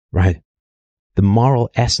 right? The moral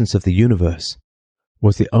essence of the universe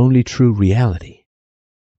was the only true reality.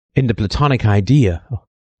 In the Platonic idea,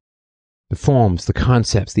 the forms, the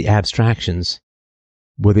concepts, the abstractions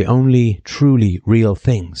were the only truly real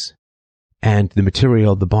things. And the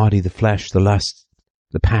material, the body, the flesh, the lusts,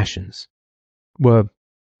 the passions were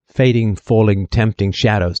fading, falling, tempting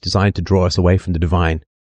shadows designed to draw us away from the divine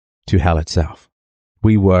to hell itself.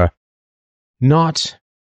 We were not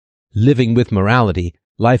living with morality.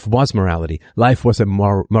 Life was morality. Life was a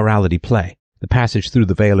morality play. The passage through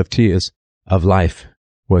the veil of tears of life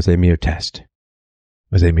was a mere test.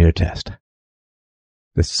 The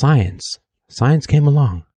science came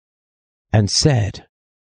along and said,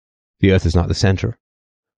 the earth is not the center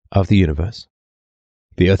of the universe.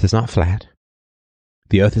 The earth is not flat.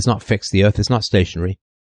 The earth is not fixed. The earth is not stationary.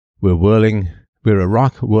 We're whirling We're a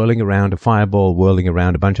rock whirling around a fireball, whirling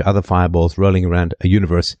around a bunch of other fireballs, rolling around a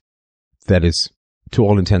universe that is, to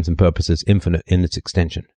all intents and purposes, infinite in its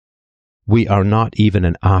extension. We are not even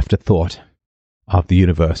an afterthought of the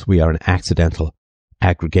universe. We are an accidental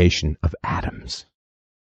aggregation of atoms.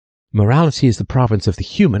 Morality is the province of the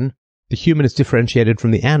human. The human is differentiated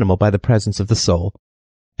from the animal by the presence of the soul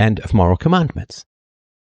and of moral commandments.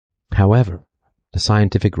 However, the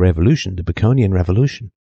scientific revolution, the Baconian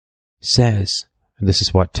revolution, says, and this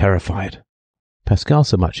is what terrified Pascal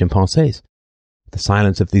so much in Pensées, the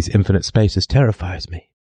silence of these infinite spaces terrifies me.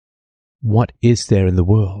 What is there in the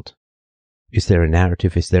world? Is there a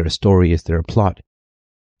narrative? Is there a story? Is there a plot?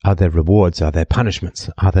 Are there rewards? Are there punishments?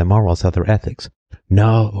 Are there morals? Are there ethics?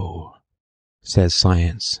 No, says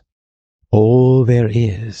science. All there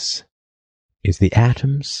is the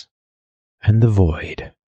atoms and the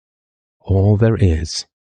void. All there is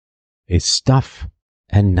stuff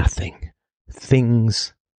and nothing,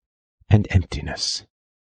 things and emptiness,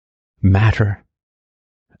 matter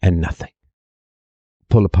and nothing.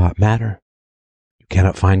 Pull apart matter, you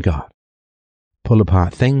cannot find God. Pull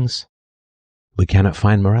apart things, we cannot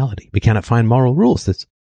find morality. We cannot find moral rules. This,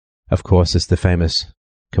 of course, is the famous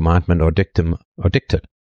commandment or dictum or dictate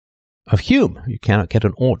of Hume. You cannot get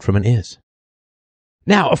an ought from an is.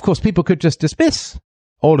 Now, of course, people could just dismiss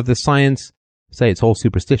all of this science, say it's all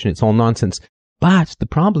superstition, it's all nonsense. But the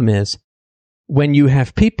problem is, when you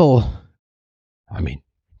have people,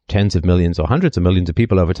 tens of millions or hundreds of millions of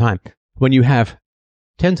people over time, when you have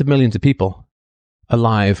tens of millions of people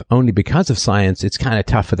alive only because of science, it's kind of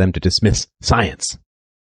tough for them to dismiss science.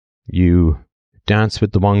 You dance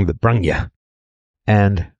with the one that brung you.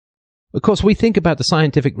 And, of course, we think about the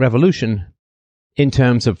scientific revolution in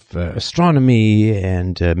terms of astronomy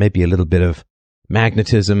and maybe a little bit of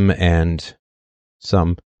magnetism and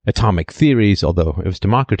some atomic theories, although it was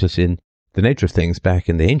Democritus in The Nature of Things back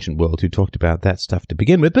in the ancient world who talked about that stuff to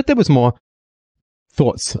begin with, but there was more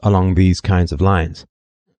thoughts along these kinds of lines.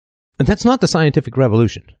 And that's not the scientific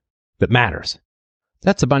revolution that matters.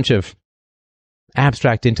 That's a bunch of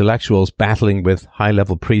abstract intellectuals battling with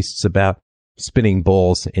high-level priests about spinning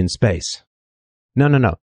balls in space.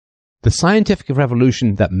 No. The scientific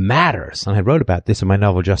revolution that matters, and I wrote about this in my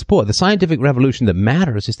novel Just Poor, the scientific revolution that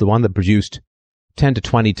matters is the one that produced 10 to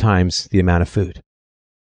 20 times the amount of food.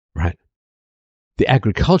 Right? The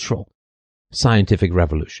agricultural scientific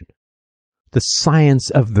revolution. The science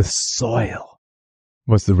of the soil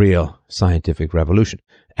was the real scientific revolution.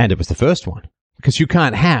 And it was the first one. Because you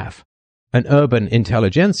can't have an urban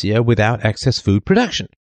intelligentsia without excess food production.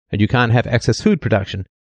 And you can't have excess food production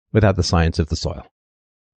without the science of the soil.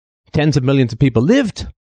 Tens of millions of people lived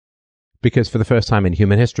because for the first time in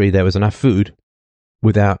human history there was enough food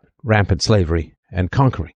without rampant slavery and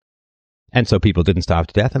conquering. And so people didn't starve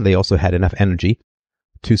to death, and they also had enough energy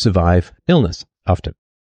to survive illness often.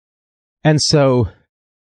 And so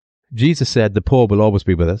Jesus said the poor will always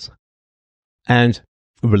be with us. And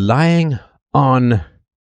relying on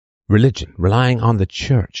religion, relying on the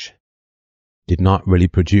church, did not really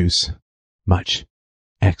produce much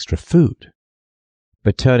extra food.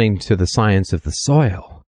 But turning to the science of the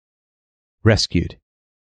soil, rescued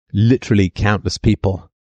literally countless people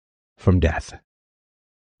from death,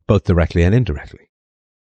 both directly and indirectly.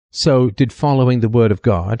 So did following the word of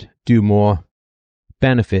God do more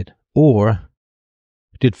benefit, or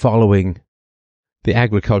did following the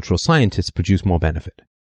agricultural scientists produce more benefit?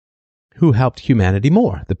 Who helped humanity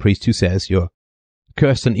more? The priest who says, you're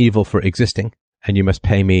cursed and evil for existing, and you must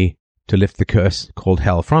pay me to lift the curse called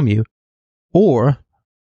hell from you, or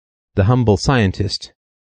the humble scientist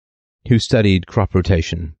who studied crop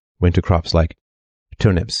rotation, winter crops like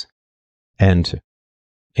turnips, and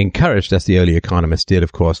encouraged, as the early economists did,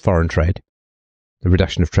 of course, foreign trade, the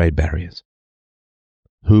reduction of trade barriers.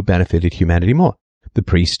 Who benefited humanity more? The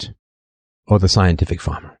priest or the scientific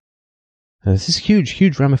farmer? Now, this is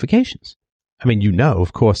huge ramifications. You know,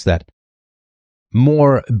 of course, that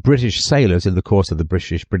more British sailors in the course of the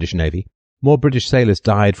British Navy, more British sailors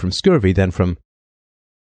died from scurvy than from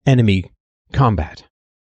enemy combat.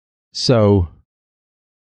 So,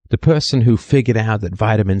 the person who figured out that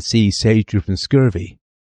vitamin C saved you from scurvy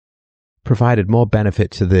provided more benefit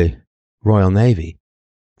to the Royal Navy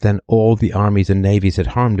than all the armies and navies that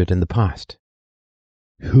harmed it in the past.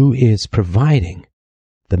 Who is providing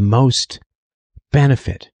the most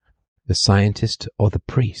benefit, the scientist or the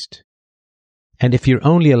priest? And if you're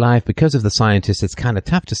only alive because of the scientist, it's kind of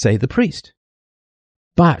tough to say the priest.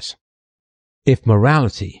 But if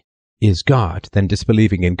morality is God, then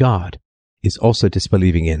disbelieving in God is also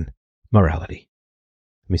disbelieving in morality.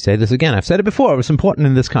 Let me say this again. I've said it before. It was important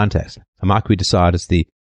in this context. Marquis de Sade is the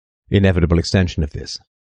inevitable extension of this.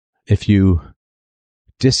 If you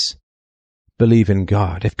disbelieve in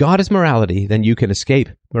God, if God is morality, then you can escape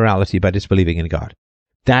morality by disbelieving in God.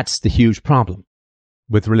 That's the huge problem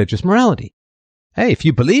with religious morality. Hey, if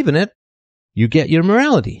you believe in it, you get your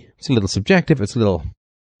morality. It's a little subjective, it's a little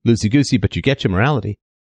loosey-goosey, but you get your morality.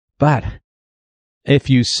 But if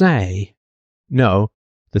you say, no,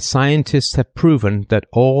 the scientists have proven that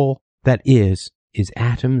all that is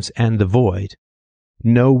atoms and the void,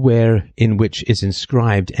 nowhere in which is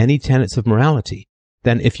inscribed any tenets of morality,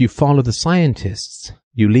 then if you follow the scientists,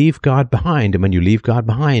 you leave God behind, and when you leave God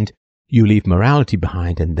behind, you leave morality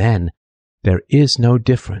behind, and then there is no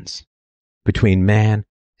difference between man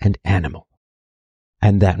and animal.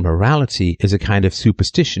 And that morality is a kind of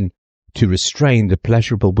superstition to restrain the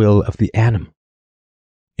pleasurable will of the animal.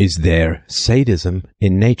 Is there sadism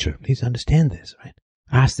in nature? Please understand this, right?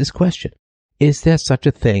 Ask this question. Is there such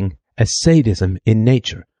a thing as sadism in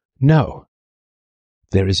nature? No,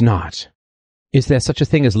 there is not. Is there such a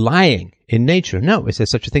thing as lying in nature? No. Is there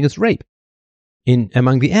such a thing as rape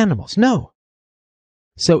among the animals? No.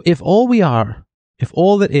 So if all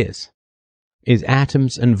that is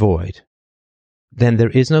atoms and void, then there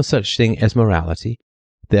is no such thing as morality.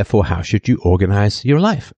 Therefore, how should you organize your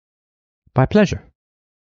life? By pleasure.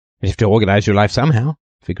 You have to organize your life somehow,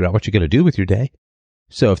 figure out what you're going to do with your day.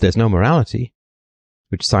 So if there's no morality,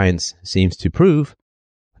 which science seems to prove,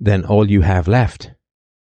 then all you have left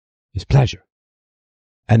is pleasure.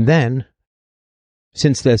 And then,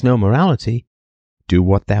 since there's no morality, do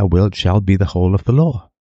what thou wilt shall be the whole of the law.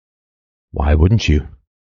 Why wouldn't you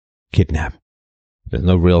kidnap? There's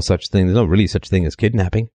no really such thing as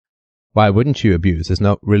kidnapping. Why wouldn't you abuse? There's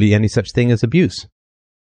not really any such thing as abuse.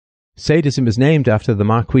 Sadism is named after the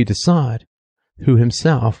Marquis de Sade, who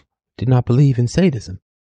himself did not believe in sadism.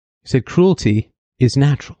 He said cruelty is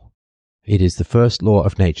natural. It is the first law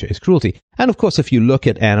of nature, is cruelty. And of course, if you look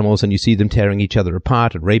at animals and you see them tearing each other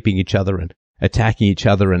apart and raping each other and attacking each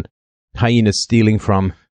other, and hyenas stealing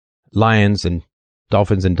from lions and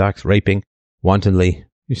dolphins and ducks, raping wantonly,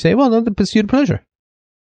 you say, well, no, the pursuit of pleasure.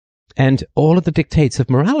 And all of the dictates of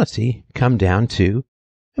morality come down to,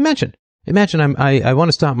 imagine I want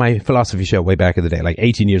to start my philosophy show way back in the day, like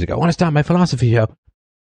 18 years ago. I want to start my philosophy show.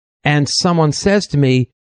 And someone says to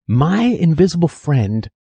me, my invisible friend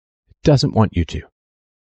doesn't want you to.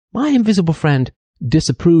 My invisible friend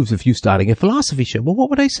disapproves of you starting a philosophy show. Well, what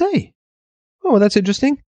would I say? Oh, that's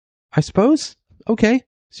interesting, I suppose. Okay.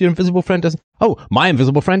 So your invisible friend doesn't... Oh, my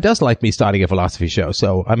invisible friend does like me starting a philosophy show.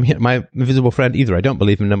 So I'm here, my invisible friend, either I don't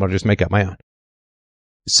believe in him or I'll just make up my own.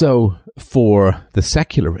 So for the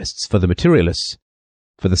secularists, for the materialists,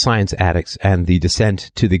 for the science addicts, and the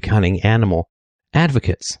descent to the cunning animal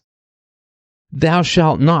advocates, thou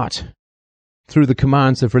shalt not, through the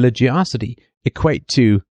commands of religiosity, equate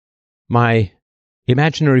to my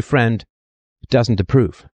imaginary friend doesn't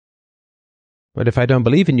approve. But if I don't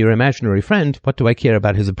believe in your imaginary friend, what do I care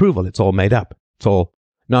about his approval? It's all made up. It's all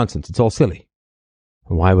nonsense. It's all silly.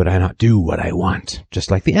 Why would I not do what I want, just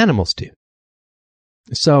like the animals do?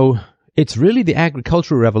 So it's really the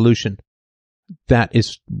agricultural revolution that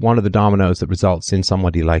is one of the dominoes that results in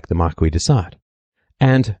somebody like the Marquis de Sade.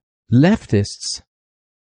 And leftists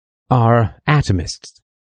are atomists.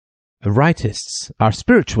 Rightists are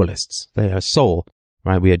spiritualists. They are soul.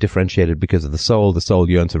 Right? We are differentiated because of the soul. The soul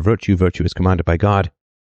yearns for virtue. Virtue is commanded by God.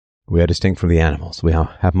 We are distinct from the animals. We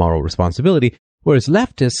have moral responsibility. Whereas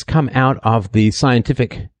leftists come out of the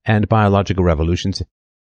scientific and biological revolutions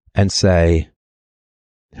and say,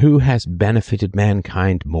 who has benefited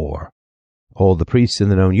mankind more? All the priests in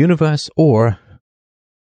the known universe, or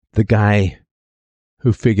the guy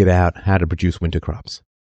who figured out how to produce winter crops?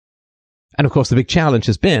 And of course, the big challenge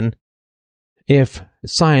has been, if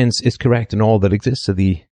science is correct and all that exists are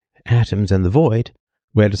the atoms and the void,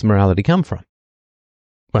 where does morality come from?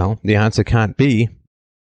 Well, the answer can't be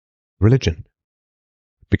religion.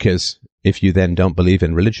 Because if you then don't believe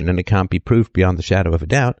in religion, and it can't be proved beyond the shadow of a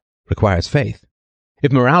doubt, requires faith.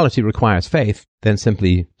 If morality requires faith, then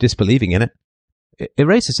simply disbelieving in it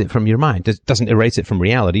erases it from your mind. It doesn't erase it from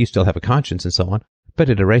reality. You still have a conscience and so on, but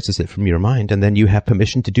it erases it from your mind, and then you have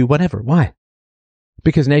permission to do whatever. Why?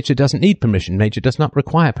 Because nature doesn't need permission. Nature does not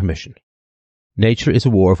require permission. Nature is a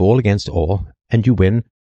war of all against all, and you win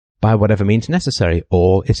by whatever means necessary.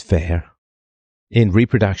 All is fair in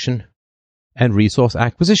reproduction and resource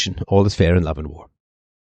acquisition. All is fair in love and war.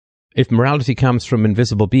 If morality comes from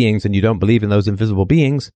invisible beings and you don't believe in those invisible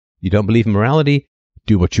beings, you don't believe in morality,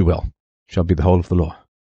 do what you will. Shall be the whole of the law.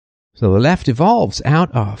 So the left evolves out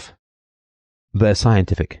of the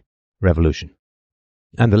scientific revolution.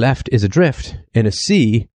 And the left is adrift in a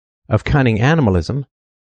sea of cunning animalism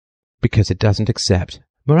because it doesn't accept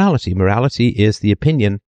morality. Morality is the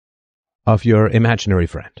opinion of your imaginary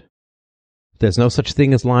friend. There's no such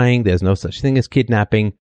thing as lying. There's no such thing as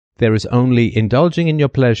kidnapping. There is only indulging in your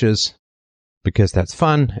pleasures because that's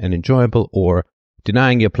fun and enjoyable, or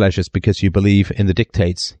denying your pleasures because you believe in the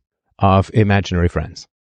dictates of imaginary friends.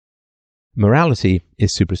 Morality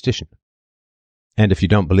is superstition. And if you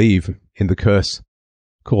don't believe in the curse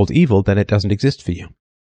called evil, then it doesn't exist for you.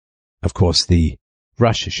 Of course, the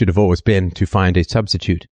rush should have always been to find a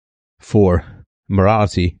substitute for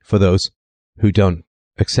morality for those who don't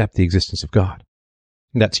accept the existence of God.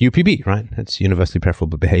 That's UPB, right? That's universally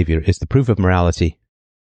preferable behavior, is the proof of morality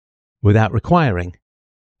without requiring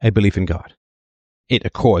a belief in God. It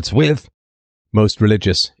accords with most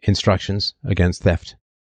religious instructions against theft,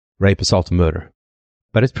 rape, assault, and murder.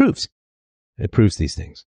 But it proves these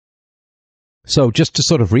things. So just to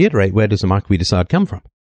sort of reiterate, where does the Marquis de Sade come from?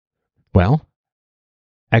 Well,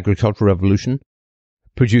 agricultural revolution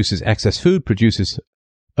produces excess food, produces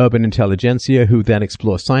urban intelligentsia who then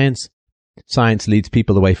explore science. Science leads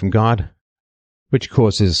people away from God, which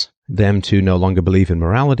causes them to no longer believe in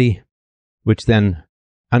morality, which then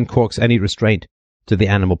uncorks any restraint to the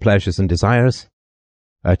animal pleasures and desires,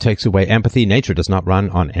 takes away empathy. Nature does not run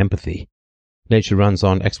on empathy. Nature runs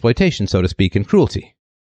on exploitation, so to speak, and cruelty.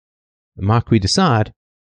 The Marquis de Sade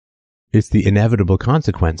is the inevitable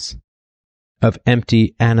consequence of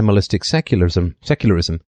empty animalistic secularism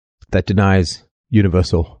that denies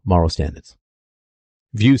universal moral standards,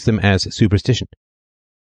 views them as superstition.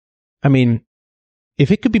 I mean,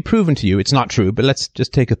 if it could be proven to you, it's not true, but let's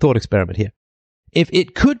just take a thought experiment here. If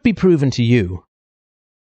it could be proven to you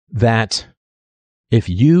that if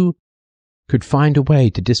you could find a way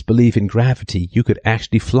to disbelieve in gravity, you could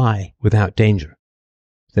actually fly without danger.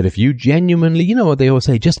 That if you genuinely, you know what they always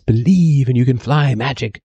say, just believe and you can fly,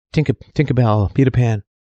 magic, Tinkerbell, Peter Pan.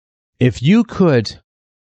 If you could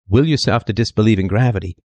will yourself to disbelieve in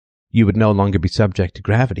gravity, you would no longer be subject to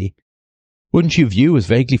gravity. Wouldn't you view as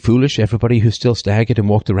vaguely foolish everybody who still staggered and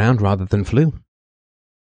walked around rather than flew?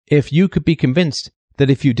 If you could be convinced that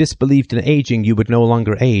if you disbelieved in aging, you would no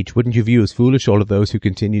longer age, wouldn't you view as foolish all of those who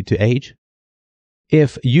continued to age?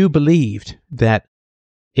 If you believed that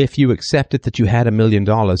if you accepted that you had $1 million,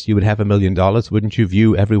 you would have $1 million, wouldn't you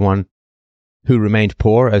view everyone who remained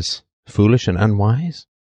poor as foolish and unwise?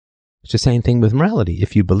 It's the same thing with morality.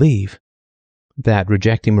 If you believe that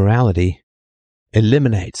rejecting morality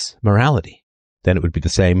eliminates morality, then it would be the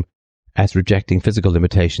same as rejecting physical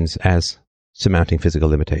limitations as surmounting physical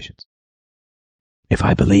limitations. If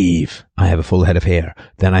I believe I have a full head of hair,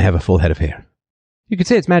 then I have a full head of hair. You could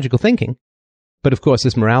say it's magical thinking, but of course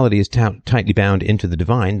this morality is tightly bound into the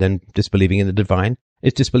divine, then disbelieving in the divine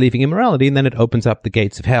is disbelieving in morality, and then it opens up the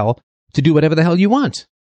gates of hell to do whatever the hell you want.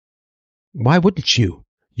 Why wouldn't you?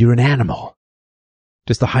 You're an animal.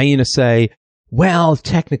 Does the hyena say, well,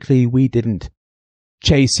 technically we didn't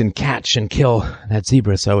chase and catch and kill that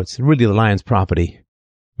zebra, so it's really the lion's property.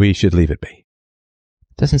 We should leave it be.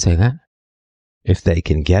 It doesn't say that. If they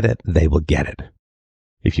can get it, they will get it.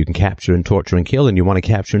 If you can capture and torture and kill, and you want to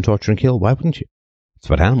capture and torture and kill, why wouldn't you? It's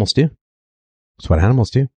what animals do. It's what animals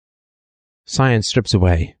do. Science strips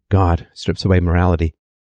away God, strips away morality,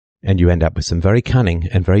 and you end up with some very cunning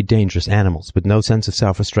and very dangerous animals with no sense of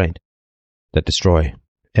self-restraint that destroy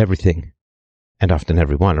everything and often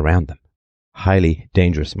everyone around them. Highly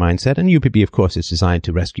dangerous mindset, and UPB, of course, is designed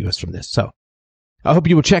to rescue us from this. So, I hope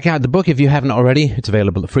you will check out the book if you haven't already. It's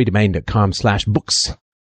available at freedomain.com/books.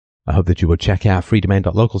 I hope that you will check out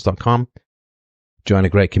freedomain.locals.com. Join a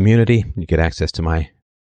great community. You get access to my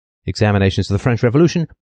examinations of the French Revolution,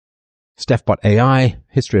 StephBot AI,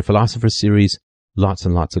 History of Philosophers series, lots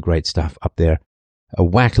and lots of great stuff up there. A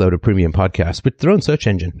whackload of premium podcasts with their own search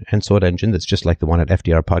engine and sort engine that's just like the one at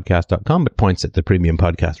fdrpodcast.com, but points at the premium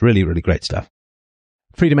podcast. Really, really great stuff.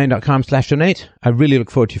 freedomain.com/donate. I really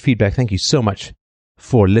look forward to your feedback. Thank you so much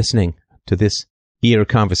for listening to this ear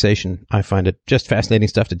conversation. I find it just fascinating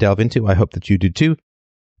stuff to delve into. I hope that you do too.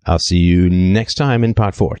 I'll see you next time in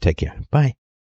part 4. Take care. Bye.